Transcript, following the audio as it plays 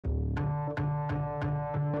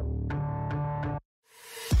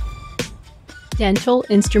Dental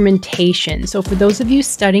instrumentation. So for those of you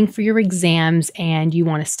studying for your exams and you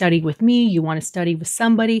want to study with me, you want to study with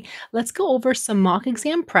somebody, let's go over some mock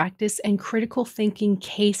exam practice and critical thinking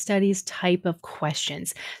case studies type of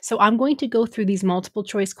questions. So I'm going to go through these multiple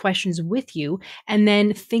choice questions with you and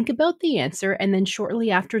then think about the answer. And then shortly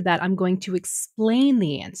after that, I'm going to explain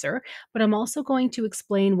the answer, but I'm also going to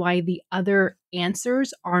explain why the other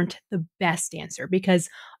answers aren't the best answer, because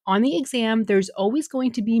on the exam, there's always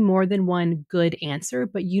going to be more than one good answer,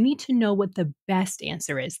 but you need to know what the best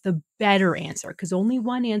answer is, the better answer, because only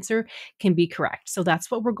one answer can be correct. So that's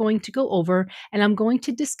what we're going to go over. And I'm going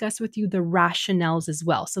to discuss with you the rationales as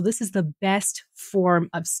well. So this is the best form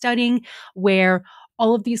of studying where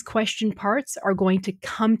all of these question parts are going to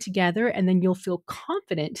come together, and then you'll feel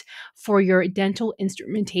confident for your dental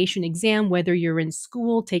instrumentation exam, whether you're in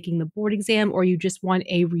school taking the board exam or you just want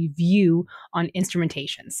a review on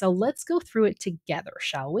instrumentation. So let's go through it together,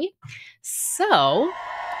 shall we?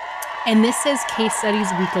 And this says case studies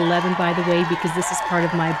week 11, by the way, because this is part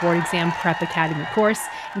of my board exam prep academy course,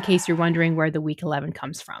 in case you're wondering where the week 11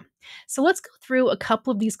 comes from. So let's go through a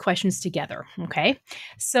couple of these questions together, okay?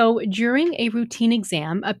 So during a routine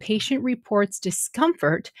exam, a patient reports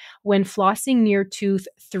discomfort when flossing near tooth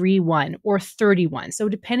 31 or 31. So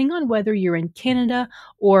depending on whether you're in Canada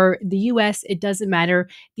or the US, it doesn't matter.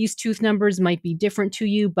 These tooth numbers might be different to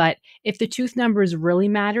you, but if the tooth numbers really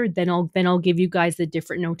matter, then I'll give you guys the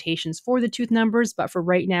different notations for the tooth numbers, but for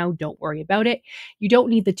right now, don't worry about it. You don't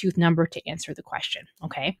need the tooth number to answer the question,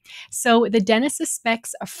 okay? So the dentist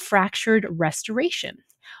suspects a fractured restoration.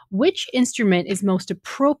 Which instrument is most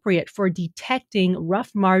appropriate for detecting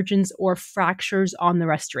rough margins or fractures on the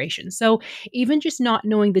restoration? So even just not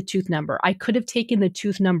knowing the tooth number, I could have taken the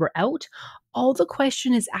tooth number out. All the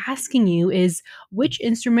question is asking you is which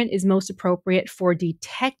instrument is most appropriate for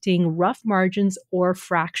detecting rough margins or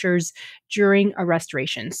fractures during a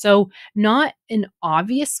restoration. So not an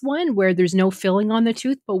obvious one where there's no filling on the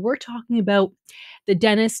tooth, but we're talking about the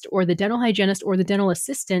dentist or the dental hygienist or the dental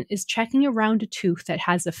assistant is checking around a tooth that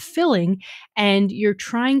has a filling and you're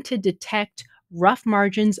trying to detect rough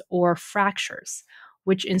margins or fractures.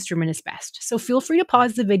 Which instrument is best? So feel free to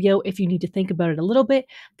pause the video if you need to think about it a little bit,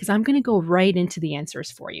 because I'm going to go right into the answers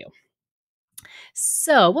for you.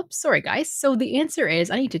 So, whoops, sorry guys. So the answer is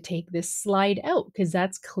I need to take this slide out because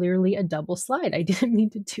that's clearly a double slide. I didn't mean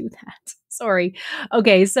to do that. Sorry.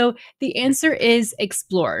 Okay, so the answer is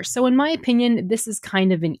explore. So in my opinion, this is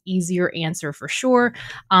kind of an easier answer for sure.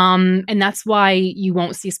 And that's why you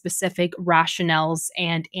won't see specific rationales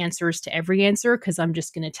and answers to every answer, because I'm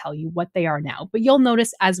just going to tell you what they are now. But you'll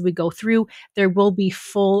notice as we go through, there will be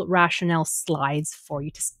full rationale slides for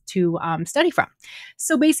you to study from.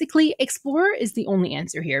 So basically, explorer is the only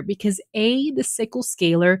answer here because the sickle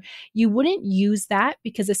scaler, you wouldn't use that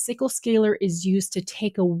because a sickle scaler is used to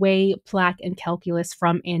take away plaque and calculus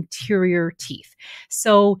from anterior teeth.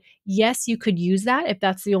 So yes, you could use that if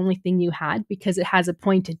that's the only thing you had because it has a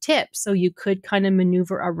pointed tip. So you could kind of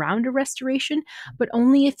maneuver around a restoration, but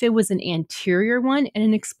only if it was an anterior one. And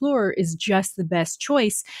an explorer is just the best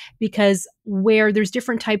choice because where there's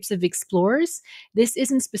different types of explorers, this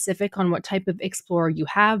isn't specific on what type of explorer you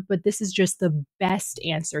have, but this is just the best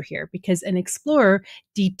answer here because an explorer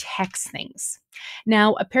detects things.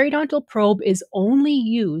 Now, a periodontal probe is only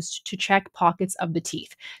used to check pockets of the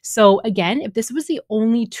teeth. So again, if this was the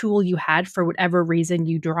only tool you had for whatever reason,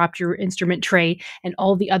 you dropped your instrument tray and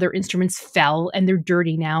all the other instruments fell and they're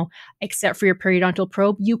dirty now, except for your periodontal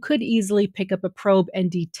probe, you could easily pick up a probe and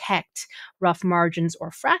detect rough margins or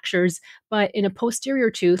fractures. But in a posterior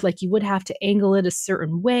tooth, like you would have to angle it a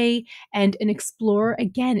certain way. And an explorer,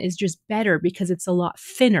 again, is just better because it's a lot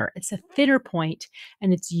thinner. It's a thinner point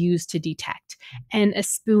and it's used to detect. And a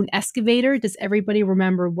spoon excavator, does everybody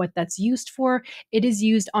remember what that's used for? It is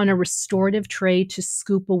used on a restorative tray to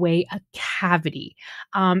scoop away a cavity.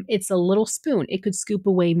 It's a little spoon. It could scoop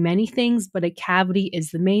away many things, but a cavity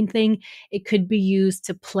is the main thing. It could be used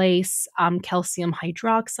to place calcium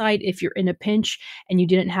hydroxide if you're in a pinch and you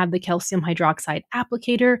didn't have the calcium hydroxide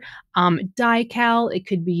applicator. Di-cal, it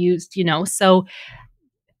could be used, so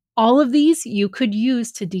all of these you could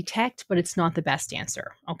use to detect, but it's not the best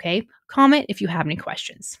answer, okay? Comment if you have any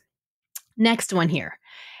questions. Next one here.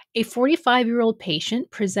 A 45-year-old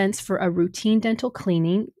patient presents for a routine dental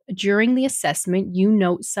cleaning. During the assessment, you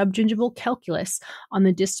note subgingival calculus on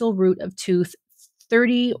the distal root of tooth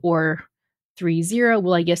 30 or 30.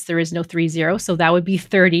 Well, I guess there is no 30, so that would be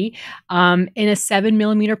 30 in a 7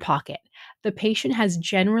 millimeter pocket. The patient has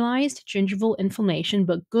generalized gingival inflammation,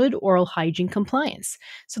 but good oral hygiene compliance.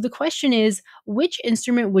 So the question is, which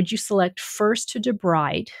instrument would you select first to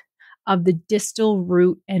debride? of the distal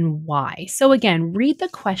root and why. So again, read the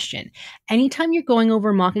question. Anytime you're going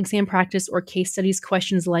over mock exam practice or case studies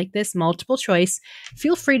questions like this, multiple choice,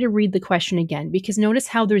 feel free to read the question again because notice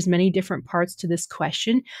how there's many different parts to this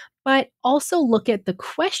question, but also look at the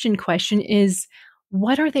question is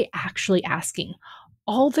what are they actually asking?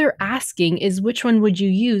 All they're asking is which one would you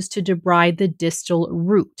use to debride the distal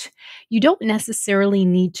root? You don't necessarily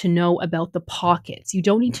need to know about the pockets. You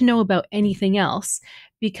don't need to know about anything else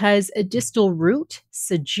because a distal root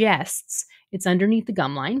suggests it's underneath the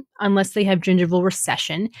gum line. Unless they have gingival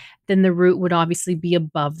recession, then the root would obviously be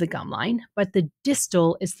above the gum line, but the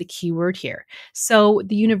distal is the key word here. So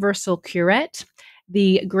the universal curette,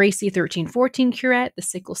 the Gracie 1314 curette, the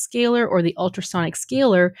sickle scalar, or the ultrasonic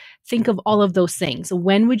scalar, think of all of those things.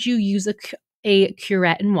 When would you use a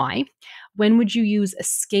curette and why? When would you use a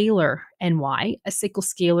scalar and why? A sickle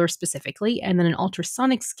scalar specifically, and then an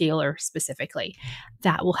ultrasonic scalar specifically.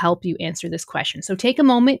 That will help you answer this question. So take a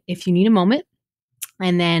moment if you need a moment,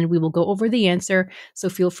 and then we will go over the answer. So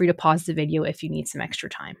feel free to pause the video if you need some extra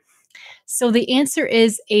time. So the answer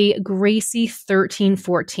is a Gracie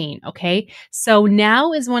 1314, okay? So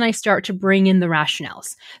now is when I start to bring in the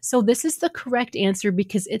rationales. So this is the correct answer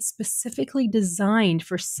because it's specifically designed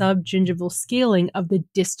for subgingival scaling of the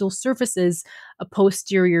distal surfaces of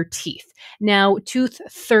posterior teeth. Now, tooth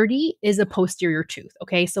 30 is a posterior tooth,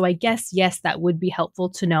 okay? So I guess, yes, that would be helpful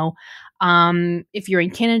to know. If you're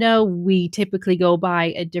in Canada, we typically go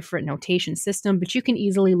by a different notation system, but you can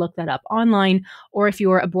easily look that up online. Or if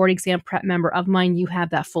you're a board exam prep member of mine, you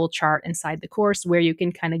have that full chart inside the course where you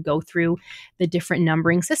can kind of go through the different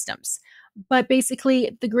numbering systems. But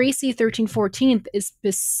basically, the Gracie 1314 is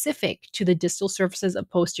specific to the distal surfaces of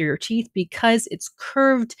posterior teeth because it's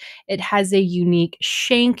curved. It has a unique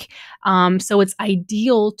shank. So it's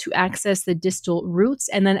ideal to access the distal roots.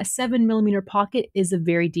 And then a 7 millimeter pocket is a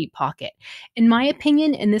very deep pocket. In my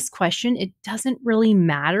opinion, in this question, it doesn't really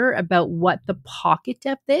matter about what the pocket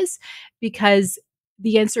depth is because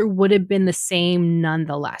the answer would have been the same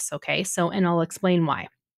nonetheless. Okay. So, and I'll explain why.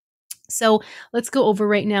 So let's go over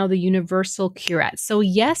right now the universal curette. So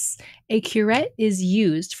yes, a curette is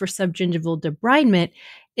used for subgingival debridement.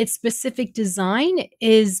 Its specific design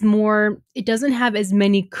is more, it doesn't have as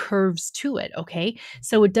many curves to it, okay?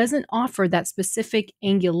 So it doesn't offer that specific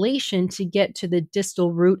angulation to get to the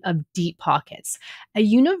distal root of deep pockets. A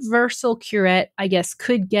universal curette, I guess,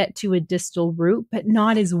 could get to a distal root, but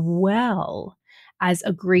not as well as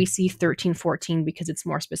a Gracie 1314 because it's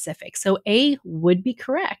more specific. So A would be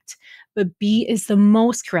correct, but B is the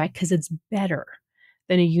most correct because it's better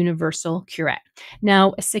than a universal curette.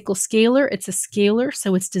 Now, a sickle scalar, it's a scalar,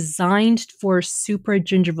 so it's designed for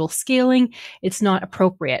supragingival scaling. It's not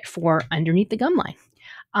appropriate for underneath the gum line.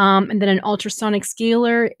 And then an ultrasonic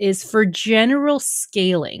scalar is for general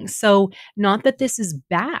scaling. So not that this is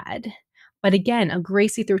bad, but again, a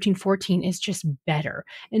Gracie 1314 is just better.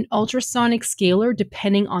 An ultrasonic scalar,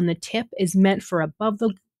 depending on the tip, is meant for above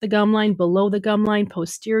the gum line, below the gum line,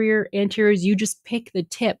 posterior, anteriors. You just pick the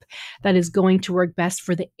tip that is going to work best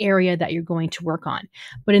for the area that you're going to work on.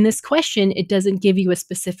 But in this question, it doesn't give you a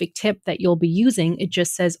specific tip that you'll be using. It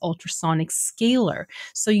just says ultrasonic scalar.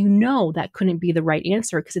 So you know that couldn't be the right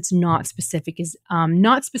answer because it's not specific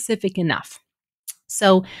enough.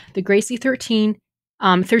 So the Gracie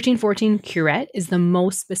 1314 curette is the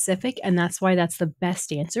most specific, and that's why that's the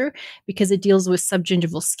best answer because it deals with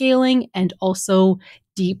subgingival scaling and also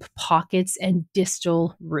deep pockets and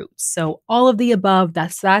distal roots. So all of the above,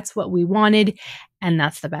 that's what we wanted, and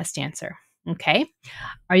that's the best answer. Okay.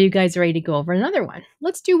 Are you guys ready to go over another one?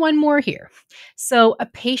 Let's do one more here. So a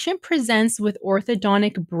patient presents with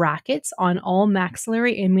orthodontic brackets on all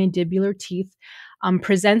maxillary and mandibular teeth,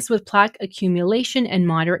 presents with plaque accumulation and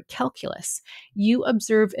moderate calculus. You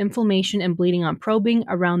observe inflammation and bleeding on probing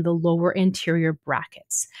around the lower anterior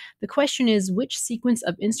brackets. The question is, which sequence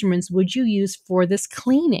of instruments would you use for this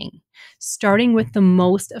cleaning? Starting with the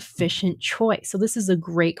most efficient choice. So this is a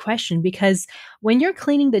great question because when you're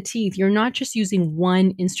cleaning the teeth, you're not just using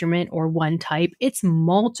one instrument or one type, it's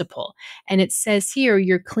multiple. And it says here,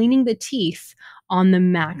 you're cleaning the teeth on the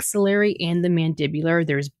maxillary and the mandibular.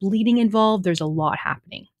 There's bleeding involved. There's a lot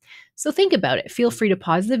happening. So think about it. Feel free to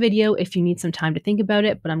pause the video if you need some time to think about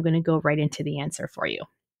it, but I'm going to go right into the answer for you.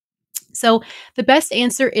 So the best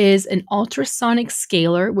answer is an ultrasonic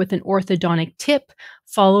scalar with an orthodontic tip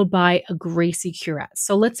followed by a Gracie curette.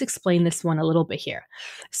 So let's explain this one a little bit here.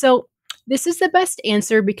 So this is the best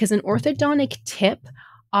answer because an orthodontic tip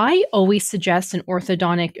I always suggest an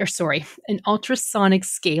ultrasonic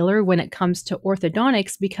scaler when it comes to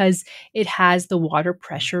orthodontics because it has the water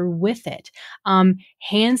pressure with it.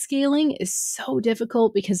 Hand scaling is so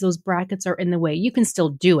difficult because those brackets are in the way. You can still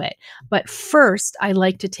do it, but first I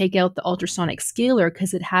like to take out the ultrasonic scaler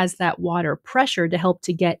because it has that water pressure to help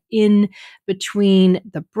to get in between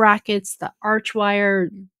the brackets, the arch wire,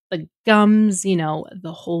 the gums,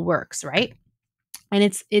 the whole works, right?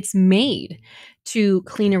 And it's made to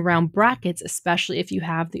clean around brackets, especially if you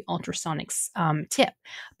have the ultrasonics tip.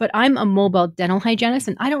 But I'm a mobile dental hygienist,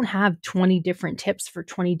 and I don't have 20 different tips for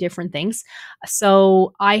 20 different things.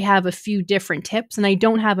 So I have a few different tips, and I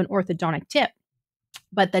don't have an orthodontic tip.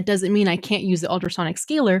 But that doesn't mean I can't use the ultrasonic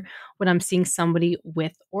scaler when I'm seeing somebody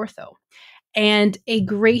with ortho. And a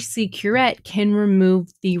Gracie curette can remove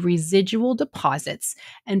the residual deposits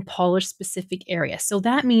and polish specific areas. So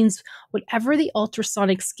that means whatever the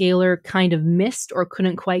ultrasonic scaler kind of missed or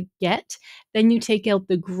couldn't quite get, then you take out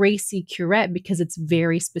the Gracie curette because it's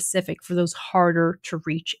very specific for those harder to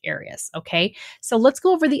reach areas. Okay. So let's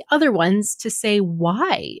go over the other ones to say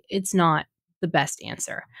why it's not the best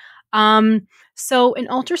answer. So an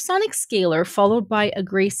ultrasonic scaler followed by a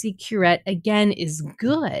Gracie curette again is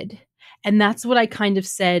good, and that's what I kind of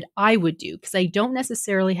said I would do because I don't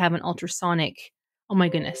necessarily have an ultrasonic, oh my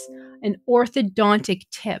goodness, an orthodontic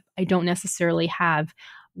tip. I don't necessarily have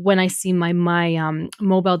when I see my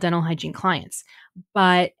mobile dental hygiene clients,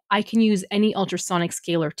 but I can use any ultrasonic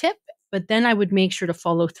scalar tip. But then I would make sure to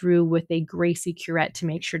follow through with a Gracie curette to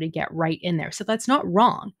make sure to get right in there. So that's not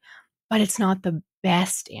wrong, but it's not the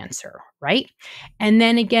best answer, right? And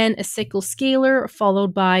then again, a sickle scaler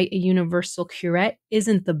followed by a universal curette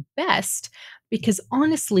isn't the best because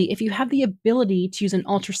honestly, if you have the ability to use an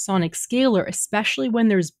ultrasonic scaler, especially when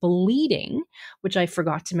there's bleeding, which I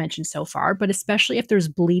forgot to mention so far, but especially if there's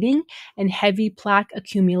bleeding and heavy plaque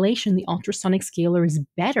accumulation, the ultrasonic scaler is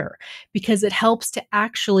better because it helps to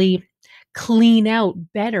actually clean out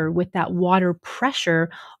better with that water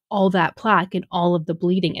pressure all that plaque and all of the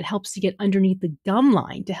bleeding. It helps to get underneath the gum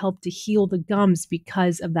line to help to heal the gums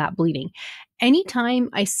because of that bleeding. Anytime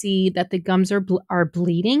I see that the gums are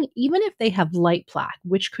bleeding, even if they have light plaque,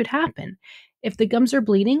 which could happen, if the gums are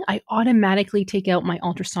bleeding, I automatically take out my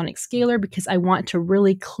ultrasonic scaler because I want to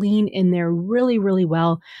really clean in there really, really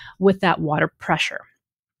well with that water pressure.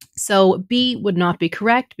 So B would not be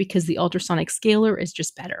correct because the ultrasonic scaler is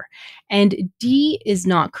just better. And D is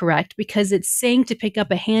not correct because it's saying to pick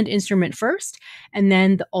up a hand instrument first and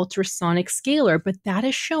then the ultrasonic scaler, but that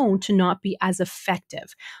is shown to not be as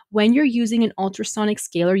effective. When you're using an ultrasonic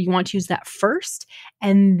scaler, you want to use that first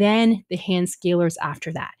and then the hand scalers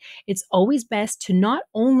after that. It's always best to not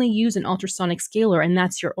only use an ultrasonic scaler and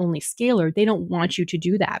that's your only scaler. They don't want you to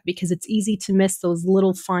do that because it's easy to miss those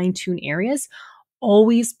little fine-tune areas.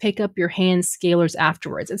 Always pick up your hand scalers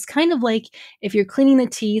afterwards. It's kind of like if you're cleaning the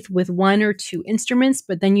teeth with one or two instruments,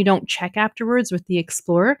 but then you don't check afterwards with the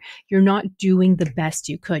Explorer, you're not doing the best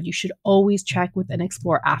you could. You should always check with an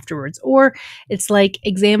Explorer afterwards. Or it's like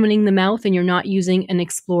examining the mouth and you're not using an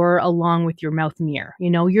Explorer along with your mouth mirror.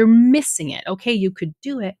 You're missing it. Okay, you could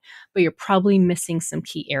do it, but you're probably missing some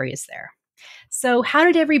key areas there. So, how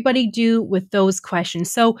did everybody do with those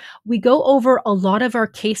questions? So, we go over a lot of our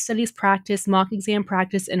case studies practice, mock exam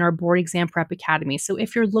practice, and our board exam prep academy. So,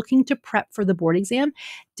 if you're looking to prep for the board exam,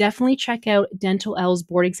 definitely check out Dentalelle's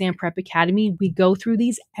board exam prep academy. We go through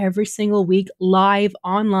these every single week live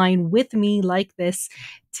online with me like this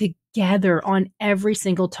together on every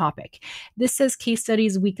single topic. This says case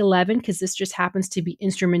studies week 11 because this just happens to be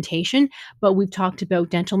instrumentation, but we've talked about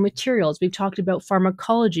dental materials, we've talked about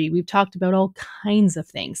pharmacology, we've talked about all kinds of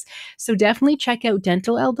things. So definitely check out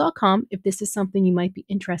dentalelle.com if this is something you might be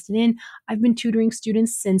interested in. I've been tutoring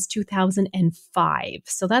students since 2005.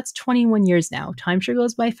 So that's 21 years now. Time sure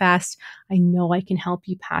goes by fast. I know I can help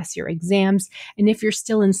you pass your exams. And if you're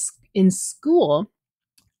still in school,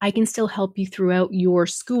 I can still help you throughout your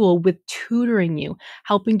school with tutoring you,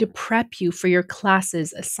 helping to prep you for your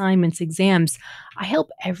classes, assignments, exams. I help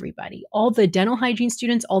everybody, all the dental hygiene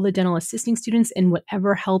students, all the dental assisting students, and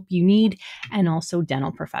whatever help you need, and also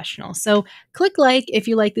dental professionals. So click like if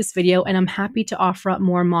you like this video, and I'm happy to offer up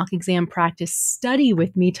more mock exam practice study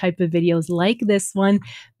with me type of videos like this one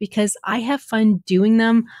because I have fun doing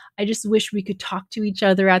them. I just wish we could talk to each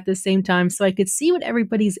other at the same time so I could see what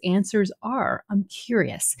everybody's answers are. I'm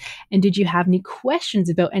curious. And did you have any questions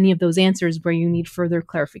about any of those answers where you need further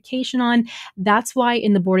clarification on? That's why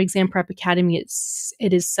in the Board Exam Prep Academy,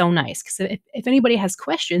 it is so nice because if anybody has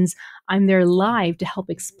questions, I'm there live to help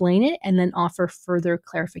explain it and then offer further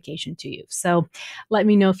clarification to you. So let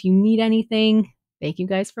me know if you need anything. Thank you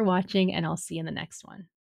guys for watching, and I'll see you in the next one.